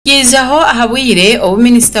Kizaho ahabwire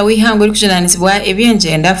obuminisita w'ihango likujananizibwa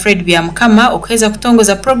eby'enjenda Fred Byamukama okuheza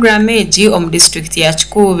kutongoza program eji omu district ya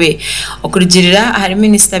Kikuube okurugirira ahari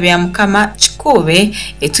minisita Byamukama Kikuube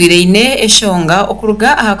etwireine eshonga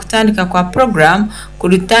okuruga aha kutandika kwa program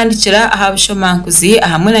kurutandikira aha bushomankuzi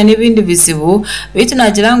ahamwe n'ebindi bizibu bitu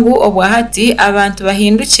nagira ngu obwahati abantu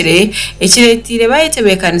bahindukire ekiretire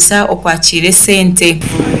bayitebekanisa okwakira sente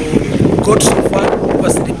got so far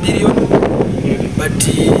over 3 billion. But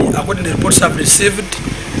according to the reports I've received,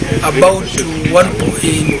 about 2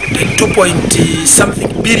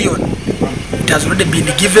 something billion it has already been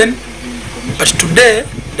given. But today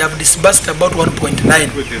they have disbursed about 1.9.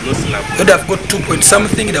 They have got 2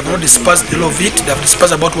 something. They have not disbursed all of it. They have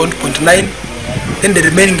disbursed about 1.9. Then the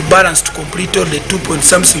remaining balance to complete all the 2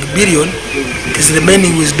 something billion is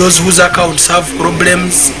remaining with those whose accounts have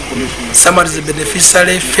problems. Someone is a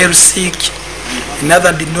beneficiary, fell sick.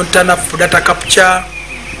 Another did not turn up for data capture.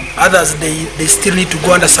 Others they still need to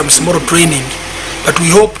go under some small training. But we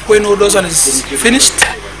hope when all those one is finished,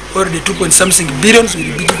 all the 2 something billions will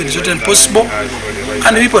be given as soon as possible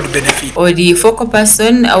and people benefit. Odi focal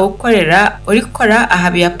person orikora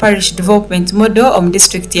ahabya parish development model om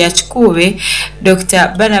district ya Kikuube Dr.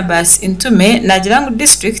 Barnabas Intume nagira ngu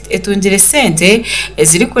district etungire sente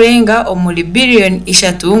eziri kurenga omuli billion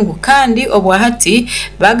 3 kandi obwahati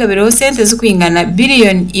bagabireho sente zikuingana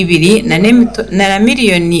billion 2 na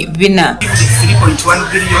million 4.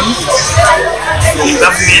 3.1 billion from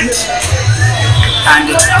government,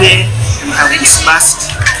 and today we have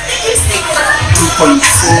disbursed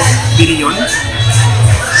 2.4 billion to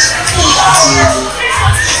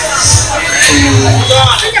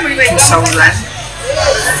 2,428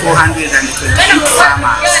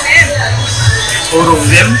 farmers. All of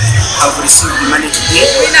them have received the money today.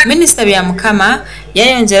 Minisita Byamukama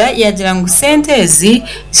yayongera yagira ngu sente ezi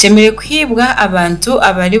shemere kuhibwa abantu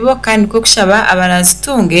abaribo kandi ko kushaba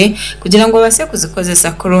abarazitunge kugira ngo base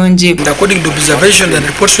kuzikozesa kurungi. According to observation and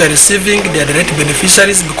reports we are receiving, they are the right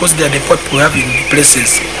beneficiaries because they are the people we have in the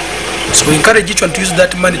places. So we encourage each one to use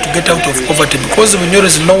that money to get out of poverty, because Bunyoro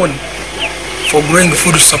is known for growing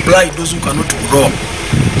food supply those who cannot grow.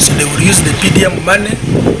 So they will use the PDM money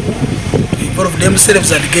to involve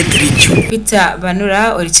themselves and get rich. Peter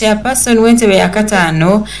Banura ori chairperson w'entebe ya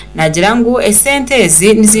katano nagira ngu esente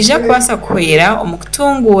ezi nizija kwasa kuhera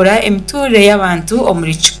omukutungura emiture y'abantu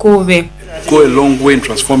omuri Kikuube. Go a long way in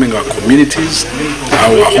transforming our communities,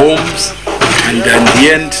 our homes, and in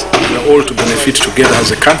the end we are all to benefit together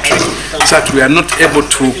as a country, so that we are not able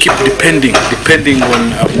to keep depending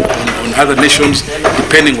on other nations,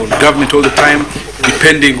 depending on government all the time,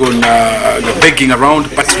 depending on begging around,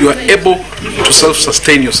 but you are able to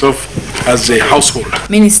self-sustain yourself as a household.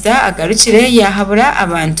 Minister agarukire yahabura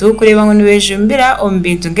abantu kureba ngo nibejumbira omu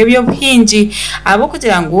bintu nk'ebyobuhingi abo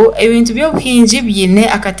kugira ngo ebintu by'obuhingi byine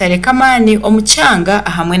akatare kamani omuchanga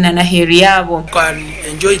ahamwe na naheru yabo. Can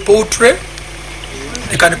enjoy poultry.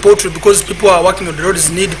 They can poultry because people are working on the roads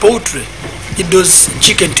need poultry. Need those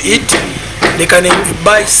chicken to eat. They can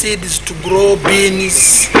buy seeds to grow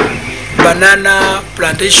beans, banana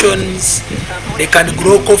plantations. They can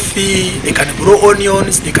grow coffee, they can grow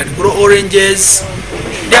onions, they can grow oranges.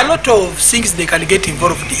 There are a lot of things they can get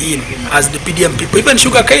involved in as the PDM people. Even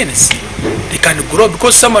sugar canes, they can grow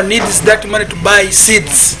because someone needs that money to buy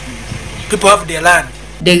seeds. People have their land.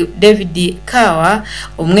 David Kawa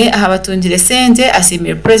umwe ahabatungire sente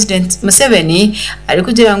asimira President Museveni ari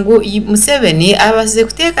kugira ngo Museveni abaze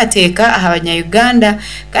kutekateka ahabanya Uganda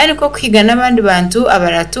kandi ko kwiga n'abandi bantu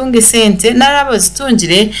abaratunga sente narabo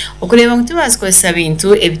zitungire okureba ngo tubazikozesa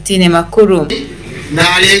bintu ebitine makuru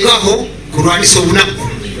nalengaho kurwanisa obunaku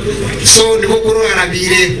so niko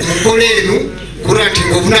kurarabire mukolenu kurati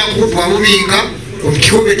ngo obunaku twabubinga mu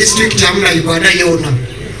Kikuube district amuna Uganda yona.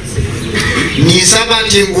 Nisaba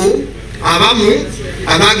tingu abamu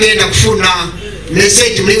abagenda kufuna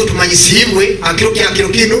message muri kutumanyisibwe akiro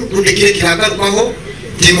kino runde kire kiragarukaho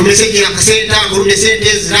tingu message yakasenta ngurunde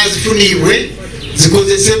sente zirazifunibwe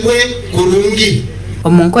zikozesebwe kurungi.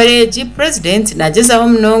 Omunkoreji president nagezaho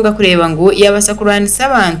mnonga kureba ngo yabasa kurwanisa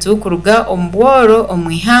abantu kuruga ombworo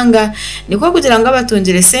omwihanga niko kugira ngo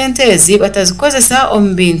abatungire sente ezi batazikozesa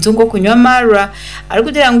ombintu ngo kunywa marwa ari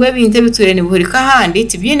kugira ngo ebintu biture ni buhurika handi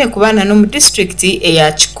tibyine kubana no mu district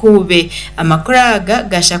ya Kikuube amakuraga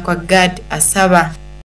gashakwa God asaba.